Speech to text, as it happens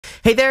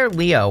Hey there,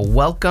 Leo.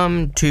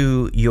 Welcome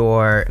to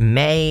your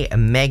May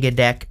Mega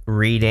Deck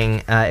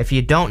reading. If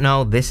you don't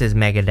know, this is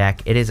Mega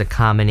Deck. It is a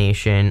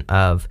combination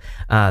of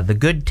the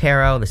Good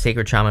Tarot, the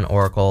Sacred Shaman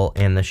Oracle,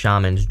 and the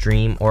Shaman's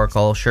Dream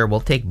Oracle. Sure,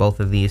 we'll take both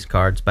of these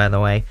cards, by the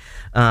way.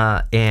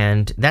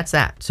 And that's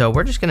that. So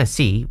we're just going to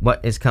see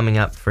what is coming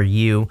up for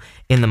you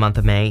in the month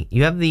of May.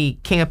 You have the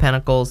King of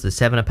Pentacles, the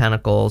Seven of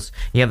Pentacles.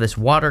 You have this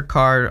Water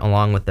card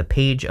along with the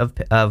Page of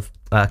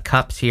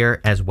Cups here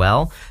as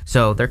well.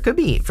 So there could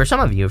be, for some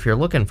of you, if you're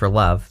looking for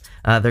love,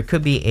 there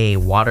could be a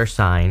water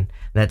sign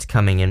that's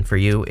coming in for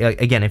you.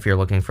 Again, if you're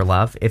looking for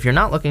love. If you're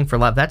not looking for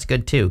love, that's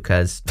good too,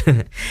 because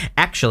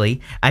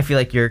actually, I feel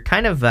like you're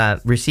kind of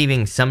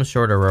receiving some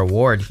sort of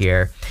reward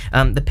here.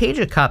 The Page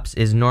of Cups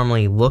is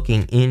normally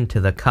looking into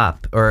the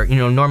cup, or, you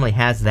know, normally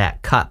has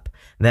that cup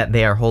that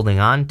they are holding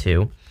on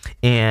to.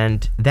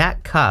 And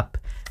that cup,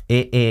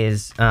 it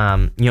is, you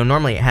know,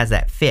 normally it has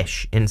that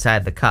fish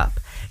inside the cup.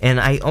 And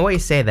I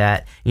always say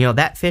that, you know,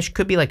 that fish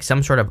could be like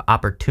some sort of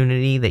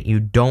opportunity that you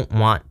don't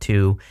want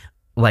to,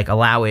 like,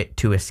 allow it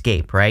to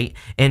escape, right?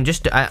 And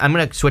just, I'm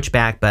going to switch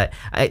back, but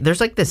there's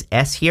like this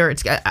S here.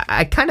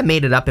 I kind of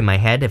made it up in my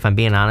head, if I'm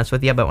being honest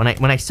with you, but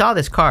when I saw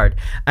this card,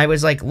 I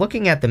was like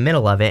looking at the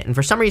middle of it, and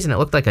for some reason it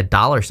looked like a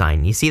dollar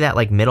sign. You see that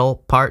like middle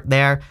part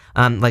there?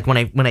 Like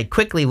when I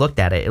quickly looked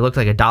at it, it looked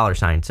like a dollar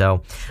sign.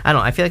 So I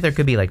don't know, I feel like there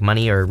could be like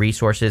money or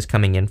resources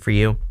coming in for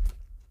you.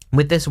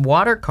 With this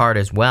water card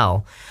as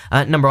well,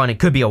 number one, it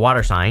could be a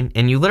water sign,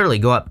 and you literally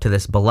go up to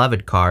this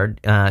beloved card,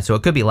 so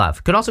it could be love.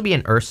 It could also be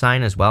an earth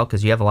sign as well,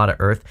 because you have a lot of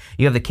earth.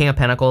 You have the King of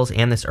Pentacles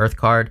and this earth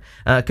card.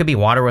 It could be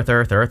water with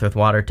earth, or earth with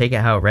water. Take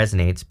it how it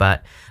resonates.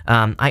 But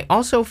I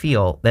also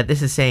feel that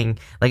this is saying,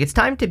 like, it's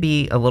time to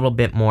be a little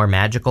bit more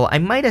magical. I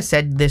might have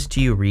said this to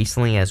you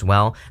recently as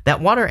well.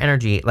 That water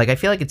energy, like, I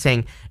feel like it's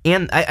saying,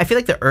 and I feel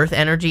like the earth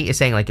energy is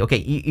saying, like, okay,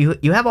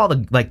 you have all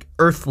the, like,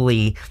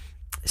 earthly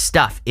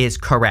stuff is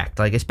correct,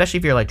 like, especially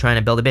if you're like trying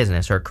to build a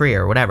business or a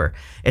career or whatever.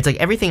 It's like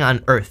everything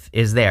on earth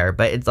is there,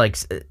 but it's like,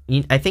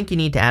 I think you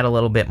need to add a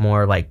little bit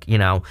more, like, you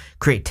know,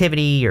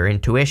 creativity or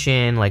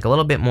intuition, like a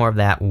little bit more of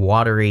that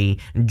watery,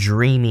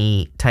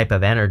 dreamy type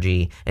of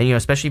energy. And, you know,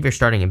 especially if you're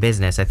starting a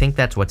business, I think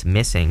that's what's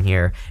missing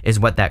here, is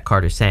what that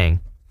card is saying.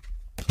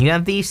 You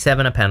have the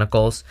Seven of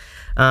Pentacles.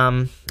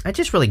 I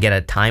just really get a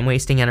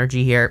time-wasting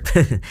energy here.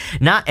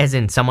 Not as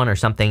in someone or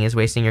something is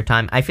wasting your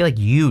time. I feel like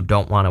you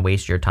don't want to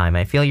waste your time.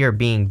 I feel you're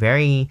being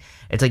very,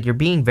 it's like you're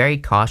being very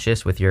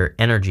cautious with your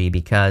energy,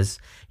 because,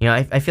 you know,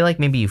 I feel like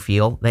maybe you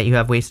feel that you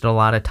have wasted a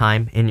lot of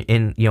time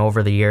in you know,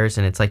 over the years,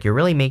 and it's like you're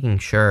really making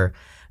sure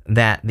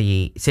that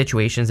the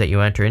situations that you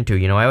enter into,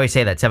 you know, I always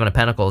say that Seven of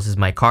Pentacles is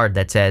my card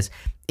that says,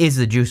 is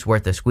the juice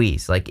worth the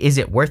squeeze? Like, is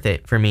it worth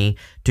it for me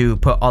to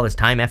put all this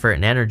time, effort,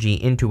 and energy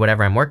into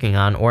whatever I'm working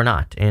on or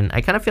not? And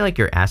I kind of feel like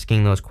you're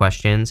asking those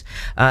questions.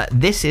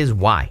 This is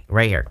why,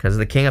 right here, because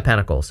the King of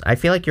Pentacles. I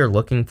feel like you're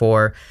looking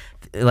for,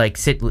 like,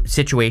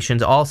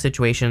 situations, all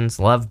situations,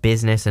 love,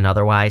 business, and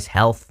otherwise,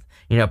 health,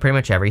 you know, pretty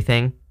much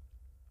everything.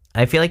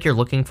 I feel like you're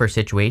looking for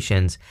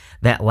situations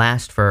that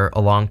last for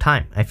a long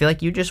time. I feel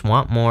like you just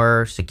want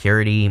more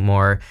security,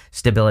 more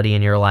stability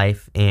in your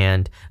life,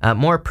 and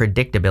more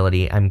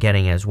predictability, I'm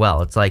getting as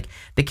well. It's like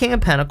the King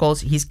of Pentacles,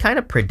 he's kind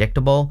of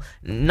predictable,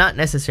 not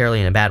necessarily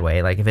in a bad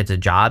way. Like, if it's a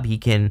job, he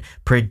can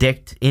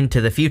predict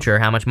into the future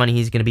how much money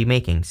he's going to be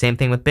making. Same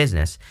thing with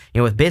business.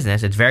 You know, with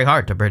business, it's very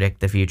hard to predict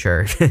the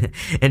future.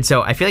 And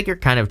so I feel like you're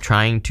kind of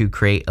trying to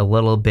create a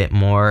little bit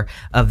more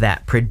of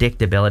that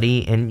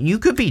predictability, and you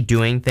could be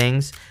doing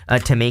things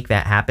to make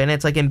that happen.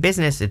 It's like in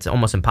business, it's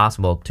almost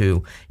impossible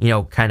to, you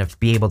know, kind of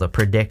be able to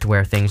predict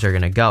where things are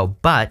going to go,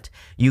 but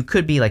you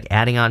could be like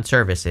adding on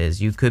services.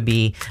 You could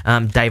be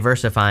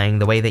diversifying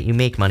the way that you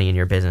make money in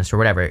your business or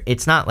whatever.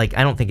 It's not like,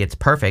 I don't think it's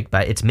perfect,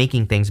 but it's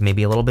making things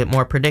maybe a little bit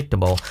more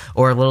predictable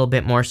or a little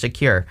bit more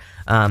secure.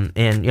 And,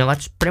 you know,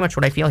 that's pretty much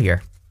what I feel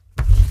here.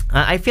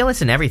 I feel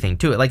it's in everything,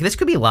 too. Like, this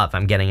could be love,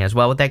 I'm getting as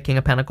well with that King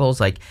of Pentacles.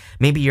 Like,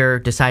 maybe you're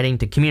deciding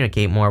to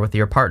communicate more with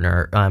your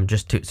partner,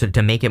 just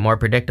to make it more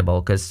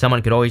predictable, because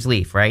someone could always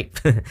leave, right?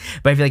 But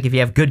I feel like if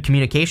you have good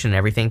communication and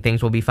everything,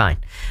 things will be fine.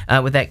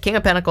 With that King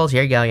of Pentacles,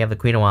 here you go, you have the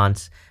Queen of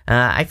Wands.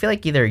 I feel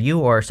like either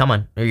you or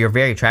someone, or you're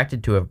very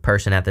attracted to a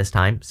person at this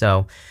time,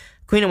 so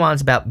Queen of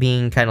Wands about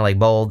being kind of like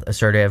bold,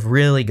 assertive,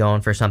 really going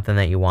for something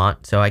that you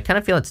want. So I kind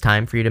of feel it's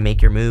time for you to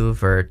make your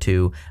move, or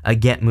to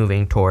get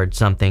moving towards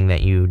something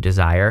that you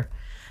desire.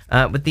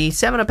 With the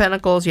Seven of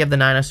Pentacles, you have the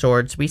Nine of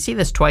Swords. We see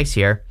this twice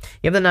here.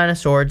 You have the Nine of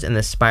Swords and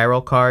the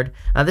Spiral card.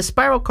 The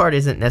Spiral card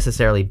isn't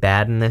necessarily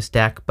bad in this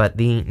deck, but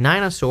the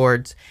Nine of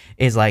Swords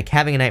is like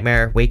having a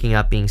nightmare, waking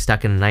up, being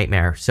stuck in a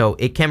nightmare. So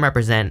it can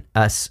represent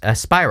a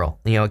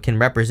spiral. You know, it can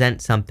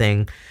represent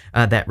something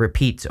that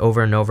repeats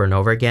over and over and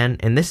over again.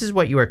 And this is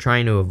what you are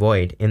trying to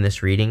avoid in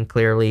this reading,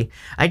 clearly.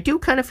 I do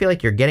kind of feel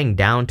like you're getting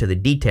down to the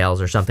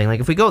details or something.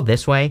 Like, if we go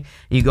this way,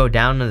 you go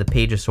down to the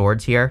Page of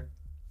Swords here.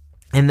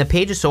 And the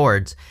Page of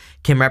Swords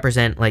can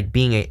represent like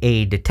being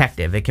a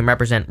detective. It can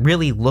represent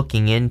really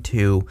looking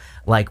into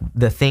like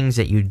the things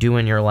that you do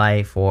in your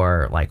life,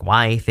 or like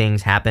why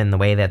things happen the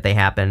way that they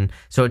happen.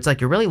 So it's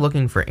like you're really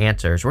looking for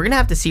answers. We're gonna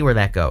have to see where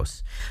that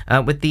goes.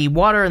 With the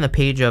water and the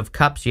Page of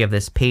Cups, you have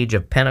this Page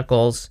of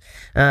Pentacles.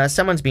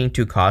 Someone's being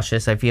too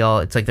cautious. I feel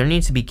it's like there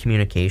needs to be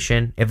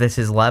communication. If this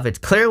is love, it's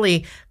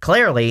clearly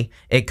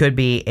it could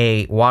be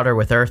a water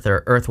with earth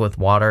or earth with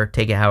water.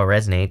 Take it how it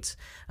resonates.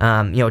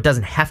 It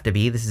doesn't have to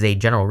be. This is a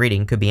general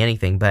reading, could be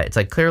anything, but it's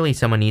like clearly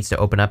someone needs to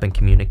open up and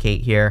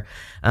communicate here.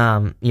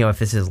 If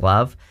this is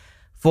love.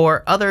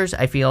 For others,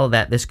 I feel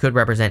that this could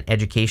represent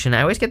education.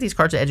 I always get these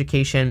cards of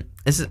education.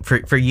 This is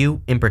for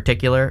you in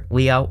particular,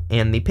 Leo.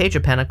 And the Page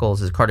of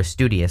Pentacles is a card of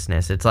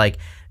studiousness. It's like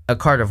a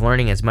card of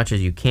learning as much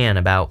as you can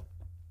about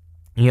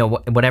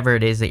whatever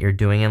it is that you're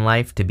doing in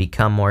life to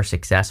become more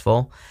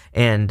successful.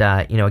 And,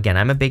 again,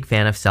 I'm a big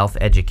fan of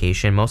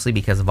self-education, mostly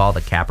because of all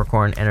the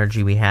Capricorn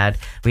energy we had.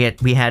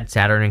 We had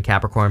Saturn in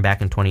Capricorn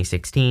back in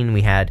 2016.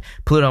 We had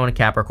Pluto in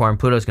Capricorn.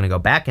 Pluto's going to go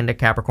back into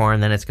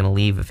Capricorn, then it's going to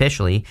leave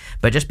officially.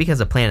 But just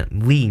because a planet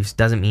leaves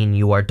doesn't mean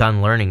you are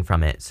done learning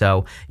from it.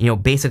 So,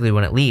 basically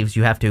when it leaves,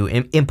 you have to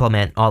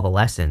implement all the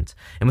lessons.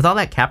 And with all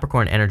that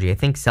Capricorn energy, I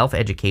think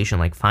self-education,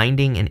 like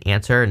finding an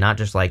answer, not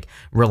just like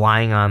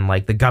relying on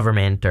like the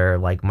government or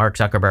like Mark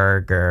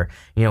Zuckerberg or,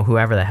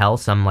 whoever the hell,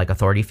 some like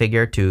authority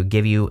figure to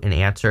give you an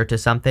answer to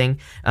something,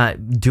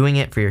 doing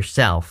it for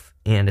yourself,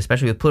 and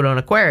especially with Pluto and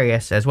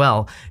Aquarius as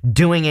well,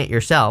 doing it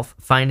yourself,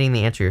 finding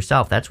the answer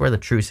yourself, that's where the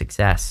true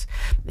success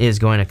is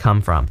going to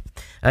come from.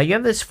 You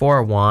have this Four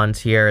of Wands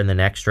here in the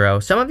next row.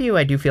 Some of you,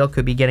 I do feel,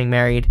 could be getting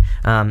married,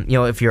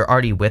 if you're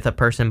already with a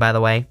person, by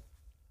the way.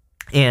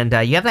 And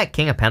you have that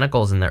King of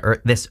Pentacles in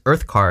this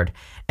Earth card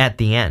at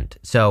the end.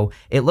 So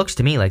it looks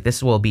to me like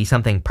this will be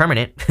something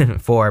permanent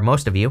for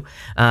most of you.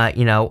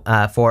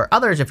 For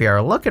others, if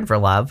you're looking for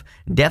love,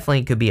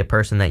 definitely could be a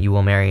person that you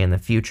will marry in the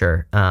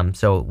future.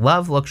 So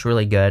love looks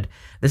really good.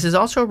 This is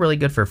also really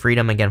good for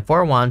freedom. Again,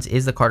 Four of Wands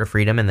is the card of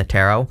freedom in the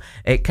tarot.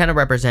 It kind of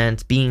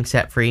represents being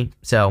set free.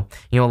 So,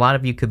 a lot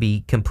of you could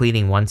be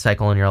completing one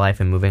cycle in your life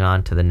and moving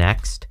on to the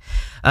next.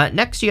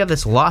 Next, you have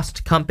this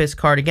Lost Compass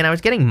card. Again, I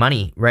was getting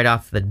money right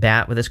off the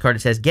bat with this card. It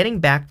says getting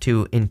back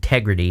to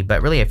integrity,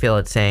 but really I feel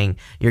it's saying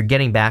you're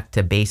getting back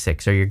to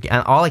basics, or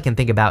all I can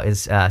think about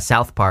is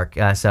South Park.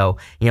 So,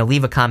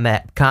 leave a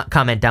comment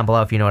down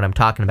below if you know what I'm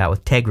talking about with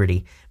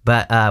integrity.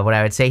 But what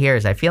I would say here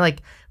is I feel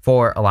like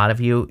for a lot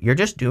of you, you're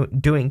just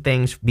doing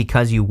things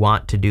because you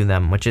want to do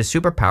them, which is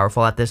super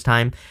powerful at this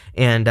time.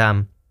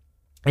 And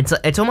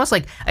it's almost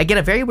like I get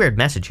a very weird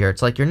message here.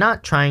 It's like you're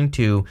not trying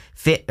to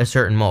fit a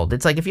certain mold.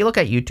 It's like if you look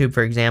at YouTube,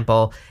 for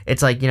example,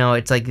 it's like,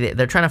 it's like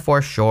they're trying to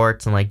force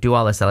shorts and like do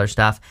all this other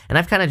stuff. And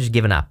I've kind of just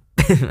given up.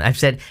 I've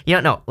said,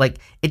 no, like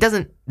it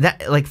doesn't,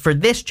 that like for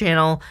this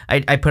channel,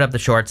 I put up the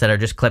shorts that are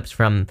just clips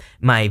from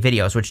my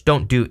videos, which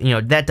don't do,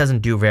 that doesn't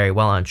do very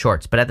well on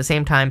shorts. But at the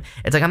same time,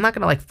 it's like I'm not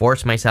gonna like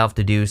force myself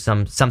to do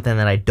something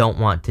that I don't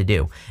want to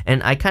do.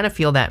 And I kind of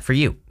feel that for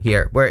you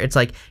here, where it's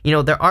like,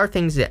 there are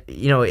things that,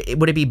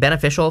 would it be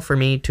beneficial for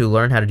me to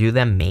learn how to do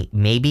them?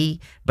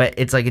 Maybe, but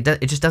it's like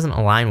it just doesn't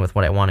align with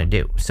what I want to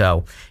do.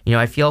 So,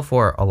 I feel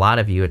for a lot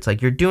of you, it's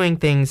like you're doing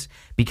things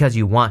because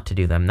you want to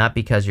do them, not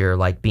because you're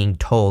like being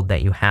told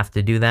that you have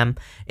to do them.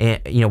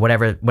 And,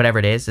 whatever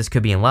it is, this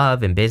could be in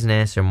love, in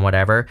business, or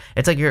whatever.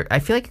 It's like I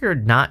feel like you're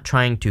not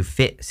trying to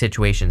fit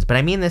situations, but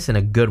I mean this in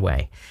a good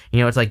way.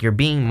 It's like you're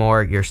being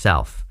more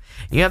yourself.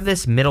 You have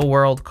this Middle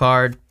World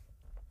card.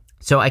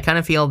 So I kind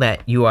of feel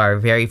that you are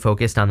very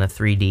focused on the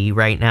 3D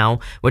right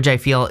now, which I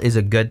feel is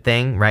a good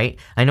thing, right?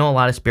 I know a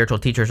lot of spiritual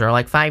teachers are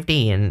like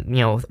 5D and,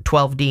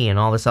 12D and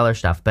all this other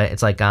stuff, but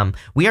it's like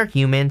we are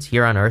humans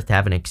here on Earth to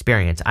have an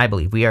experience. I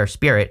believe we are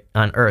spirit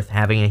on Earth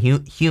having a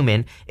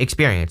human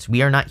experience.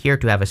 We are not here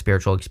to have a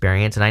spiritual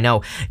experience. And I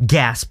know,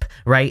 gasp,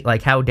 right?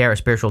 Like how dare a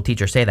spiritual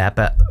teacher say that?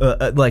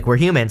 But like we're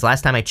humans.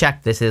 Last time I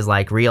checked, this is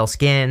like real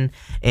skin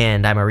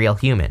and I'm a real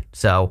human.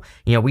 So,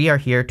 we are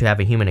here to have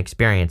a human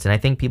experience. And I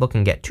think people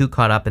can get too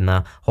caught up in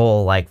the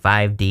whole like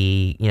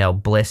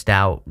 5D, blissed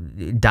out,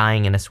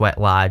 dying in a sweat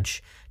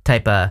lodge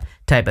type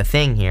of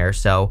thing here.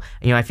 So,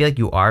 I feel like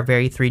you are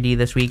very 3D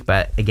this week,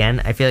 but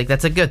again, I feel like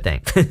that's a good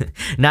thing,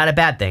 not a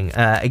bad thing.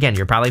 Again,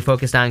 you're probably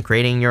focused on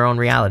creating your own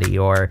reality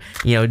or,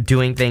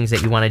 doing things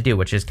that you want to do,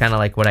 which is kind of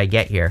like what I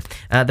get here.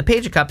 The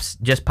Page of Cups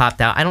just popped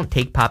out. I don't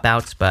take pop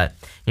outs, but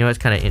it's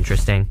kind of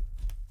interesting.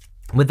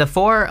 With the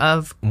Four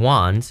of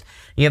Wands,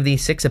 you have the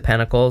Six of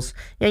Pentacles.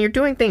 You're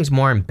doing things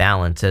more in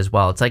balance as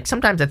well. It's like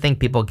sometimes I think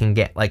people can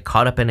get like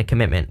caught up in a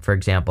commitment, for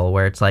example,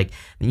 where it's like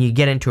you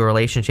get into a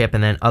relationship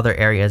and then other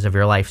areas of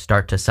your life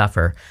start to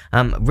suffer.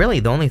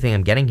 Really, the only thing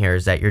I'm getting here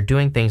is that you're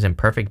doing things in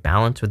perfect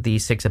balance with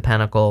these Six of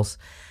Pentacles.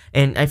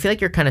 And I feel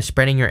like you're kind of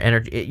spreading your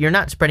energy. You're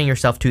not spreading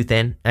yourself too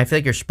thin. I feel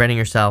like you're spreading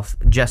yourself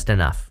just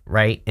enough,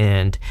 right?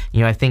 And,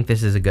 I think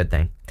this is a good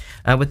thing.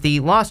 With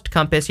the Lost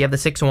Compass, you have the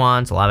Six of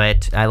Wands. Love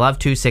it. I love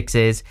 2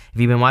 6s. If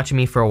you've been watching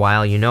me for a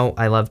while, you know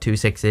I love 2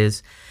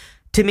 6s.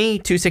 To me,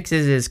 2 6s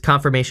is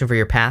confirmation for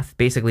your path.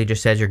 Basically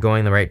just says you're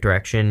going the right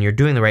direction. You're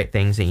doing the right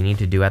things that you need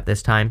to do at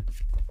this time.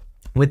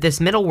 With this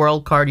middle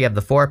world card, you have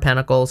the Four of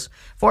Pentacles.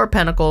 Four of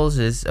Pentacles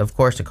is, of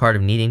course, a card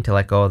of needing to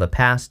let go of the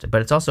past,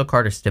 but it's also a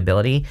card of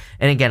stability.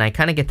 And again, I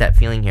kind of get that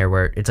feeling here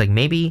where it's like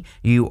maybe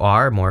you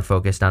are more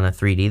focused on the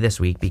 3D this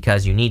week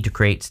because you need to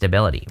create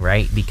stability,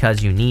 right?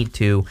 Because you need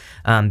to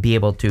be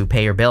able to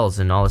pay your bills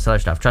and all this other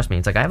stuff. Trust me,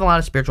 it's like I have a lot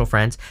of spiritual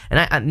friends, and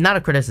I'm not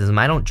a criticism.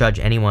 I don't judge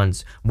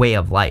anyone's way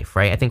of life,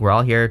 right? I think we're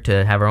all here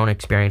to have our own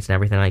experience and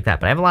everything like that.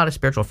 But I have a lot of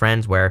spiritual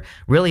friends where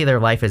really their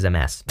life is a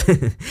mess.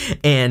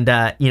 And,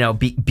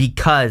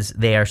 because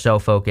they are so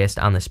focused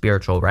on the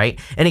spiritual, right?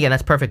 And again,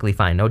 that's perfectly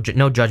fine. No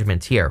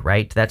judgments here,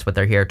 right? That's what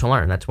they're here to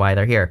learn. That's why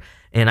they're here.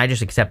 And I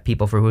just accept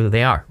people for who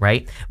they are,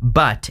 right?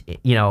 But,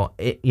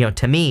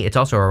 to me, it's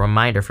also a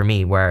reminder for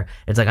me where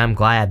it's like I'm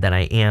glad that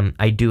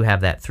I do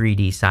have that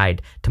 3D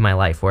side to my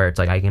life where it's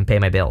like I can pay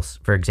my bills,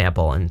 for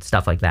example, and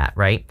stuff like that,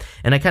 right?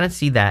 And I kind of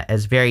see that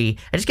as I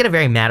just get a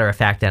very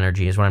matter-of-fact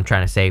energy is what I'm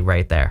trying to say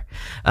right there.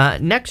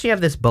 Next, you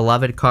have this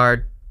Beloved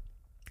card.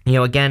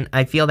 Again,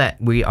 I feel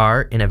that we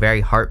are in a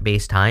very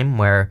heart-based time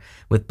where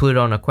with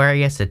Pluto and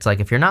Aquarius, it's like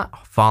if you're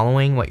not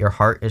following what your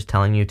heart is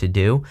telling you to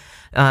do,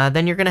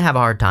 then you're going to have a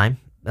hard time.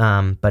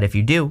 But if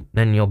you do,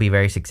 then you'll be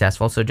very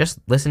successful. So just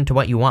listen to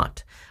what you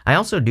want. I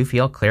also do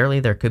feel clearly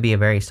there could be a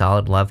very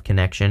solid love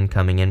connection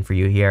coming in for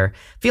you here.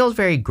 Feels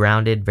very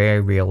grounded, very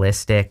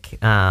realistic.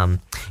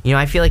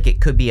 I feel like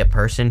it could be a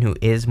person who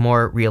is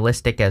more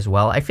realistic as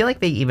well. I feel like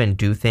they even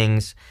do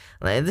things.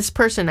 This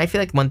person, I feel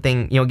like one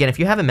thing, again, if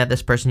you haven't met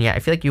this person yet, I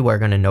feel like you are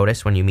going to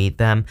notice when you meet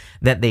them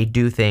that they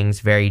do things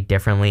very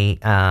differently.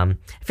 I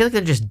feel like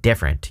they're just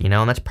different, and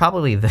that's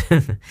probably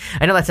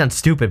I know that sounds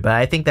stupid, but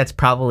I think that's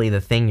probably the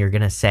thing you're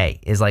going to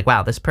say is like,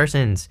 wow, this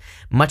person's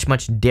much,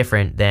 much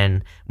different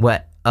than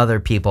what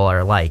other people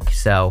are like.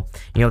 So,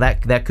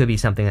 that could be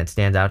something that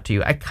stands out to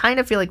you. I kind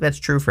of feel like that's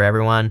true for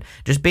everyone.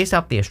 Just based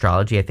off the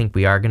astrology, I think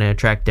we are going to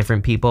attract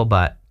different people,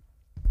 but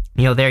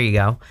there you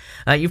go.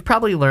 You've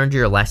probably learned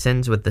your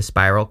lessons with the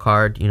Spiral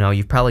card.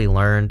 You've probably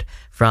learned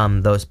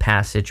from those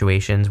past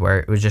situations where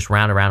it was just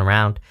round, around,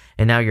 around,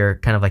 and now you're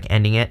kind of like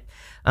ending it.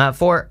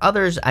 For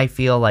others, I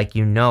feel like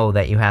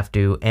that you have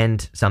to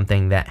end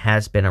something that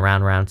has been a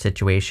round, around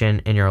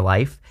situation in your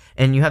life,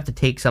 and you have to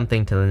take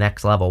something to the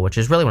next level, which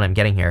is really what I'm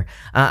getting here.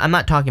 I'm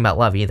not talking about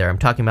love either. I'm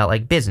talking about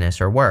like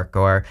business or work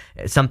or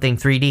something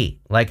 3D,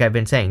 like I've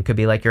been saying. Could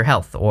be like your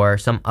health or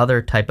some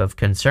other type of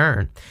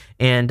concern.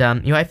 And,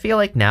 I feel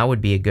like now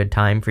would be a good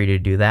time for you to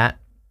do that.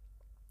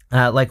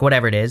 Like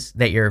whatever it is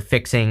that you're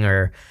fixing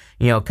or,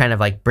 kind of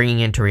like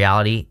bringing into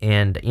reality.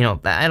 And,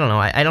 I don't know.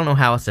 I don't know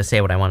how else to say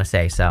what I want to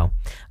say. So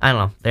I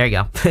don't know. There you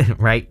go.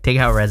 Right? Take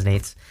how it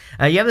resonates.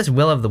 You have this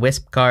Will of the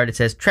Wisp card. It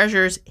says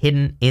treasures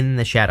hidden in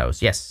the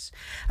shadows. Yes.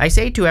 I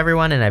say to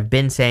everyone, and I've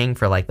been saying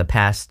for like the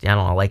past,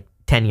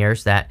 10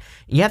 years, that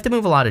you have to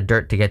move a lot of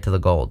dirt to get to the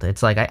gold.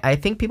 It's like, I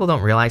think people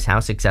don't realize how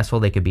successful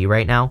they could be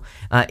right now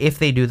if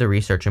they do the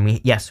research. And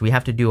we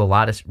have to do a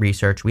lot of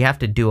research. We have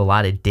to do a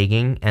lot of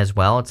digging as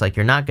well. It's like,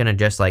 you're not going to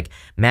just like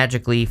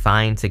magically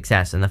find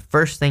success. And the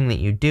first thing that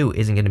you do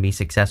isn't going to be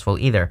successful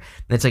either.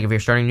 It's like if you're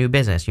starting a new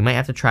business, you might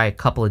have to try a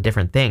couple of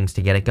different things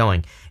to get it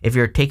going. If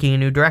you're taking a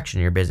new direction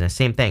in your business,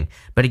 same thing.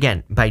 But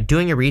again, by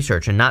doing your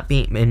research and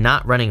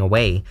not running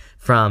away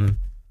from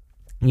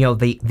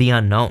the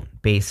unknown,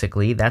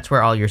 basically, that's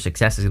where all your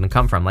success is going to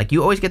come from. Like,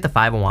 you always get the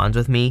Five of Wands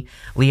with me,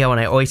 Leo, and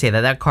I always say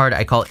that card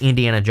I call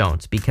Indiana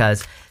Jones,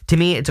 because to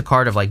me, it's a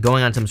card of like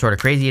going on some sort of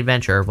crazy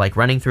adventure, like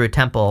running through a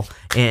temple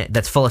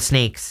that's full of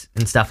snakes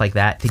and stuff like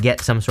that to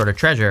get some sort of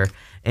treasure.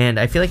 And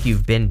I feel like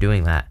you've been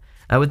doing that.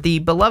 With the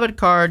Beloved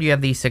card, you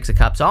have these Six of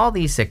Cups. All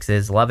these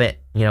sixes, love it.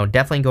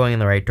 Definitely going in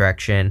the right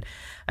direction.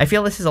 I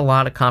feel this is a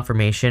lot of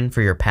confirmation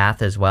for your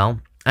path as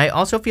well. I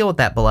also feel with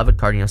that Beloved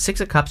card, Six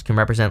of Cups can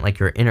represent like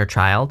your inner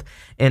child,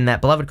 and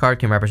that Beloved card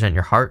can represent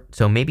your heart.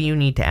 So maybe you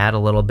need to add a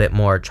little bit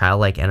more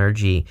childlike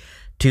energy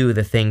to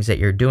the things that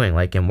you're doing,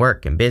 like in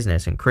work and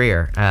business and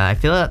career. I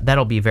feel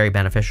that'll be very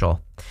beneficial.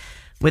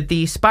 With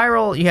the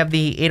Spiral, you have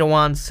the Eight of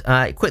Wands.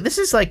 This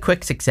is like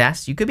quick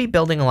success. You could be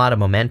building a lot of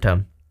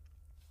momentum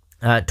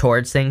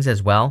towards things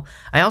as well.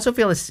 I also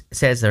feel this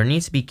says there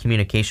needs to be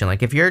communication.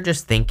 Like if you're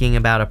just thinking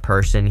about a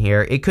person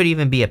here, it could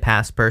even be a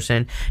past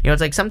person.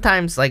 It's like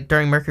sometimes like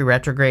during Mercury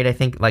retrograde, I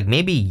think like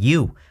maybe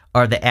you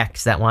are the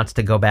ex that wants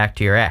to go back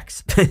to your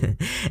ex.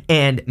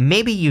 And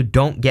maybe you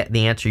don't get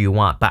the answer you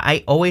want, but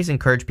I always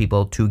encourage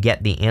people to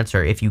get the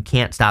answer if you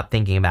can't stop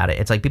thinking about it.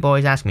 It's like people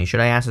always ask me, should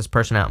I ask this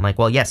person out? I'm like,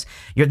 well, yes.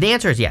 The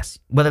answer is yes,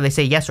 whether they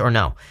say yes or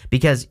no,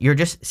 because you're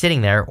just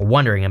sitting there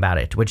wondering about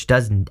it, which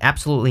does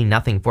absolutely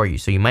nothing for you.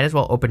 So you might as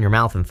well open your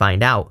mouth and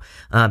find out,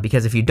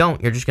 because if you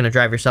don't, you're just going to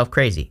drive yourself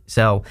crazy.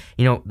 So,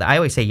 I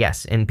always say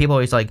yes. And people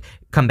always like,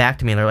 come back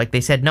to me and they're like,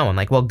 they said no. I'm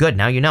like, well, good.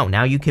 Now you know.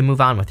 Now you can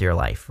move on with your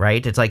life,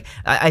 right? It's like,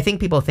 I think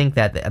people think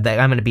that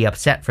I'm going to be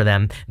upset for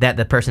them that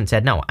the person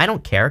said no. I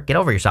don't care. Get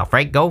over yourself,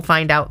 right? Go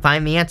find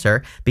the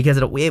answer, because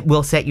it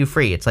will set you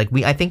free. It's like,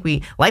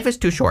 life is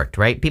too short,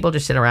 right? People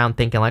just sit around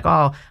thinking like,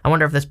 oh, I'm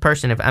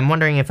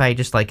wondering if I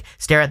just like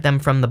stare at them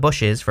from the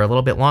bushes for a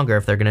little bit longer,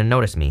 if they're going to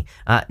notice me.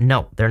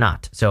 No, they're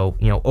not. So,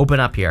 open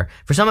up here.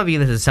 For some of you,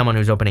 this is someone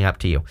who's opening up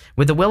to you.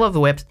 With the Will of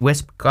the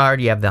Wisp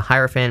card, you have the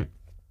Hierophant.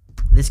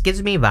 This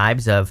gives me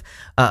vibes of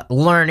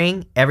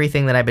learning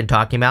everything that I've been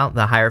talking about.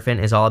 The Hierophant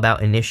is all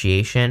about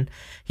initiation.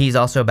 He's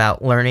also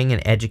about learning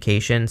and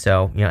education.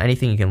 So,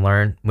 anything you can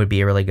learn would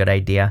be a really good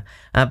idea.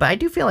 But I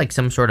do feel like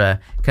some sort of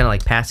kind of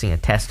like passing a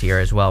test here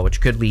as well,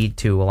 which could lead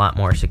to a lot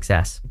more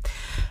success.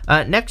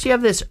 Next, you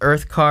have this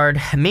Earth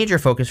card. Major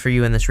focus for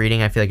you in this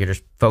reading. I feel like you're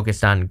just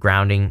focused on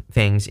grounding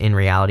things in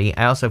reality.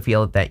 I also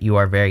feel that you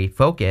are very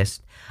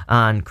focused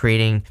on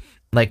creating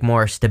like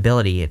more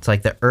stability. It's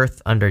like the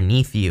earth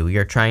underneath you.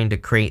 You're trying to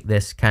create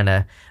this kind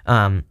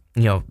of,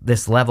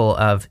 this level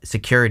of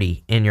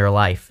security in your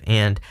life.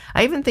 And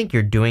I even think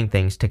you're doing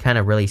things to kind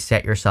of really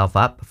set yourself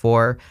up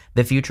for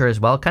the future as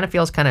well. It kind of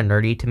feels kind of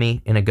nerdy to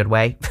me in a good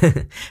way.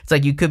 It's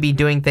like you could be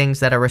doing things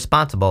that are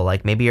responsible.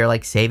 Like maybe you're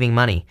like saving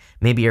money.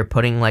 Maybe you're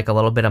putting like a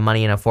little bit of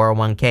money in a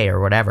 401k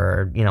or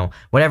whatever, or,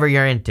 whatever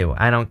you're into.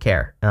 I don't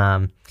care.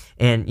 And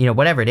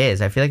whatever it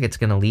is, I feel like it's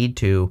going to lead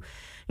to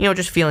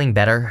just feeling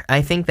better.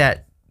 I think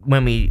that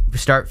when we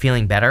start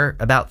feeling better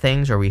about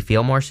things, or we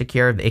feel more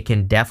secure, it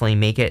can definitely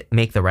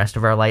make the rest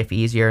of our life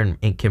easier, and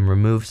it can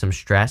remove some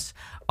stress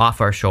off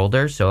our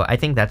shoulders. So I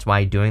think that's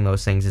why doing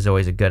those things is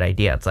always a good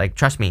idea. It's like,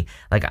 trust me,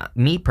 like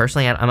me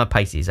personally, I'm a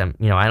Pisces. I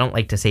don't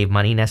like to save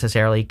money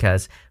necessarily,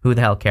 because who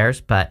the hell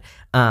cares? But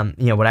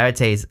what I would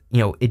say is,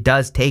 it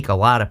does take a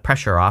lot of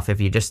pressure off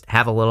if you just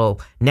have a little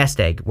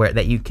nest egg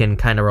that you can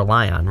kind of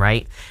rely on,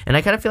 right? And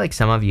I kind of feel like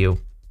some of you,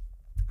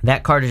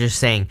 that card is just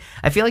saying,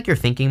 I feel like you're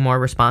thinking more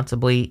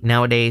responsibly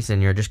nowadays,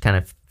 and you're just kind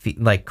of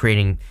like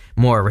creating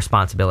more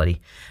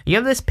responsibility. You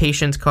have this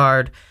Patience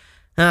card.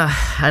 I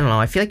don't know.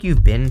 I feel like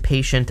you've been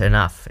patient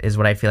enough is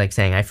what I feel like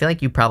saying. I feel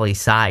like you probably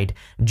sighed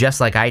just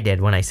like I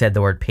did when I said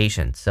the word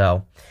patient.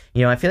 So,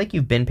 I feel like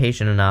you've been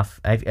patient enough.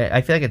 I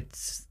feel like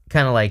it's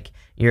kind of like,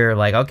 you're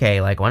like,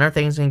 okay, like when are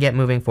things going to get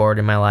moving forward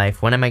in my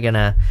life? When am I going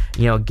to,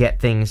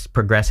 get things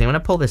progressing? I'm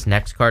going to pull this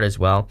next card as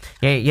well.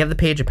 Yeah, you have the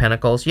Page of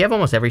Pentacles. You have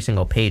almost every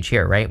single page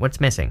here, right? What's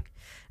missing?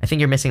 I think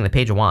you're missing the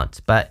Page of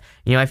Wands. But,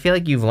 I feel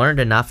like you've learned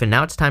enough, and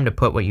now it's time to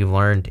put what you've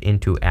learned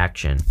into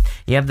action.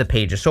 You have the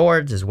Page of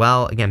Swords as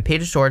well. Again,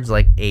 Page of Swords,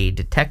 like a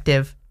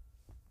detective.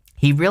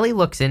 He really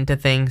looks into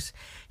things.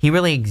 He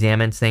really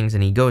examines things,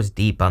 and he goes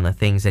deep on the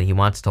things that he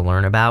wants to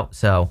learn about.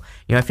 So,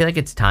 I feel like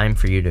it's time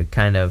for you to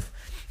kind of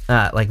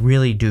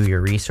really do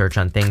your research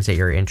on things that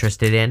you're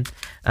interested in.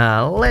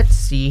 Let's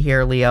see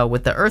here, Leo.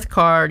 With the Earth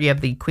card, you have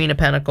the Queen of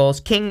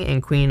Pentacles, King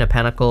and Queen of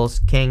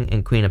Pentacles, King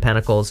and Queen of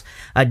Pentacles.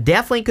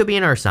 Definitely could be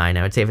an Earth sign.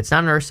 I would say if it's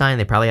not an Earth sign,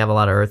 they probably have a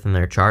lot of Earth in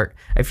their chart.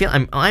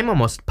 I'm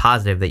almost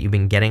positive that you've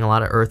been getting a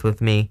lot of Earth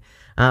with me.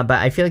 But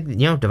I feel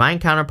like, divine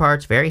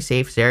counterparts, very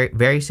safe,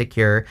 very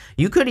secure.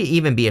 You could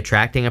even be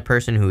attracting a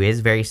person who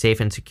is very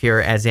safe and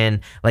secure, as in,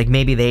 like,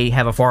 maybe they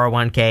have a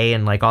 401k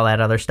and, like, all that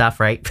other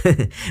stuff, right?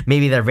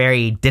 Maybe they're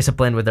very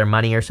disciplined with their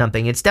money or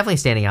something. It's definitely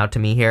standing out to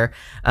me here.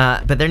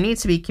 But there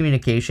needs to be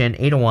communication.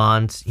 8 of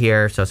Wands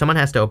here, so someone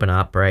has to open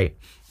up, right?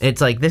 It's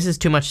like, this is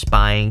too much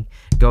spying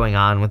going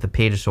on with the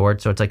Page of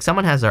Swords. So it's like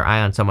someone has their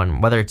eye on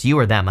someone, whether it's you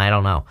or them, I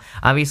don't know.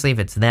 Obviously, if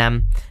it's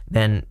them,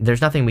 then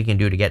there's nothing we can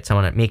do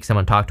to make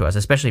someone talk to us,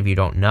 especially if you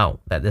don't know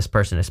that this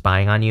person is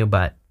spying on you.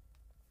 But,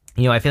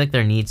 I feel like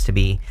there needs to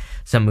be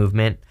some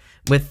movement.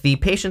 With the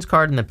Patience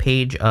card and the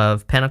Page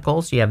of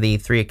Pentacles, you have the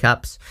 3 of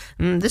Cups.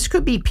 This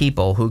could be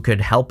people who could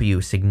help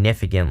you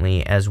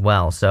significantly as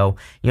well. So,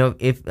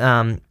 if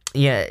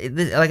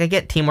like I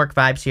get teamwork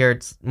vibes here.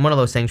 It's one of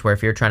those things where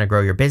if you're trying to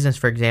grow your business,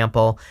 for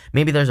example,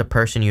 maybe there's a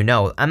person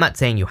I'm not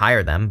saying you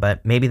hire them,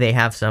 but maybe they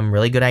have some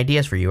really good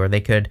ideas for you, or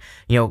they could,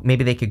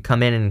 maybe they could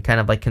come in and kind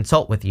of like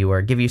consult with you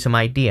or give you some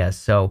ideas.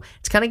 So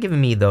it's kind of giving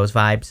me those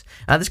vibes.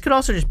 This could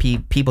also just be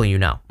people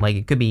like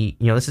it could be,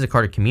 this is a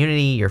card of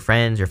community, your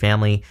friends, your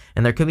family,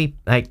 and there could be,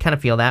 I kind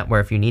of feel that where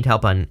if you need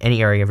help on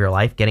any area of your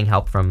life, getting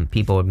help from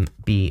people would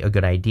be a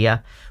good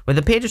idea. With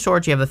the Page of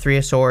Swords, you have the 3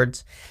 of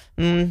Swords.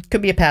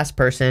 Could be a past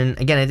person.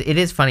 Again, it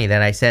is funny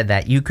that I said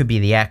that you could be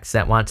the ex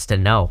that wants to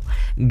know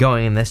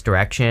going in this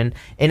direction,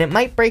 and it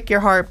might break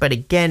your heart, but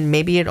again,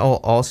 maybe it'll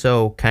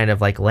also kind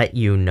of like let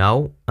you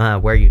know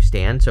where you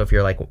stand. So if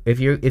you're like, if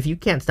you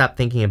can't stop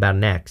thinking about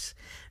an ex,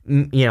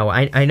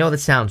 I know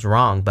this sounds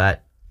wrong,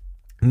 but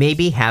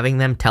maybe having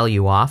them tell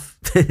you off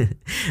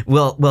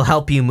will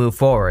help you move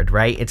forward,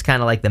 right? It's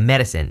kind of like the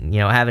medicine,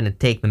 having to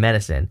take the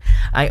medicine.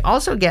 I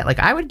also get,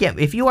 I would get,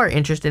 if you are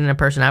interested in a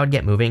person, I would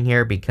get moving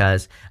here,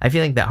 because I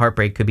feel like that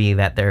heartbreak could be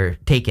that they're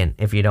taken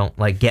if you don't,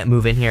 get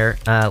moving here,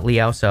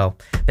 Leo. So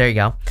there you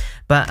go.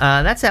 But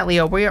that's that,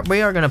 Leo. We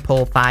are going to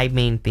pull 5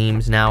 main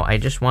themes now. I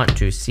just want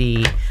to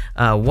see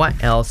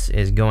what else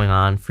is going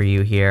on for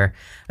you here.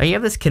 You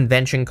have this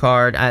convention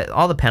card,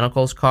 all the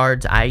Pentacles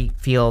cards. I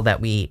feel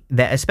that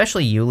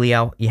especially you,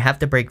 Leo, you have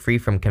to break free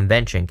from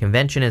convention.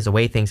 Convention is the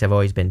way things have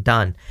always been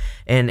done,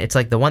 and it's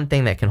like the one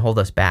thing that can hold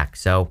us back.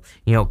 So,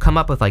 come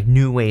up with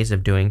new ways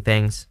of doing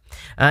things.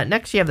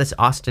 Next, you have this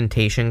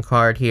ostentation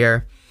card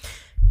here.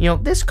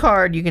 This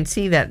card, you can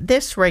see that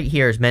this right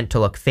here is meant to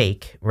look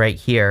fake right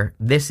here.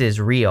 This is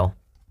real.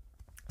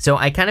 So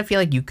I kind of feel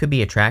like you could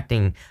be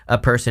attracting a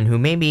person who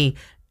maybe,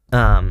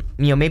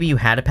 maybe you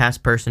had a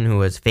past person who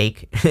was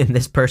fake, and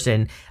this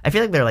person, I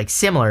feel like they're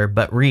similar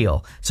but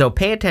real. So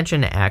pay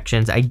attention to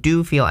actions. I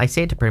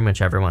say it to pretty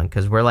much everyone,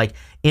 because we're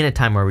in a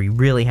time where we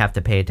really have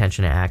to pay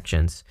attention to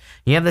actions.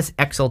 You have this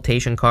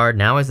exaltation card.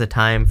 Now is the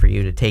time for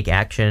you to take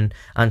action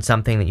on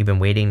something that you've been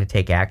waiting to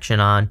take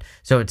action on.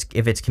 So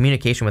if it's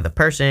communication with a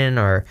person,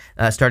 or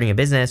starting a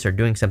business, or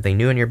doing something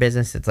new in your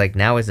business, it's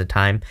now is the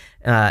time.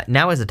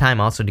 Now is the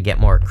time also to get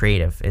more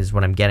creative, is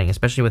what I'm getting,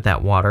 especially with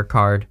that water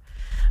card.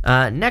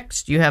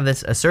 Next, you have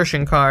this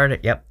assertion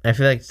card. Yep, I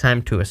feel like it's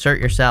time to assert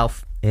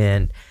yourself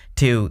and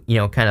to,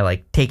 kind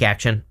of take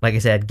action. Like I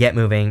said, get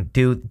moving,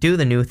 do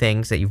the new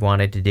things that you've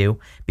wanted to do,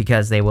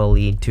 because they will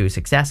lead to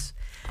success.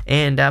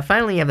 And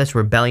finally, you have this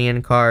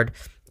rebellion card.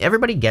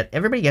 Everybody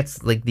gets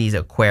these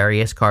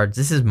Aquarius cards.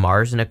 This is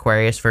Mars in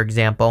Aquarius, for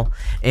example.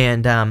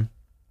 And, I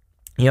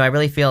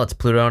really feel it's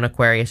Pluto in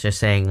Aquarius, just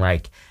saying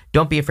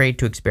don't be afraid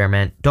to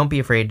experiment. Don't be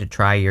afraid to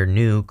try your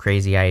new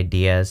crazy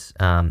ideas.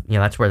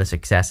 That's where the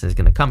success is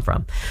going to come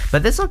from.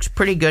 But this looks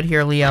pretty good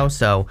here, Leo.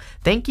 So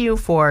thank you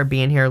for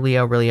being here,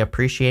 Leo. Really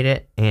appreciate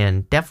it.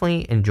 And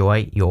definitely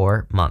enjoy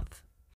your month.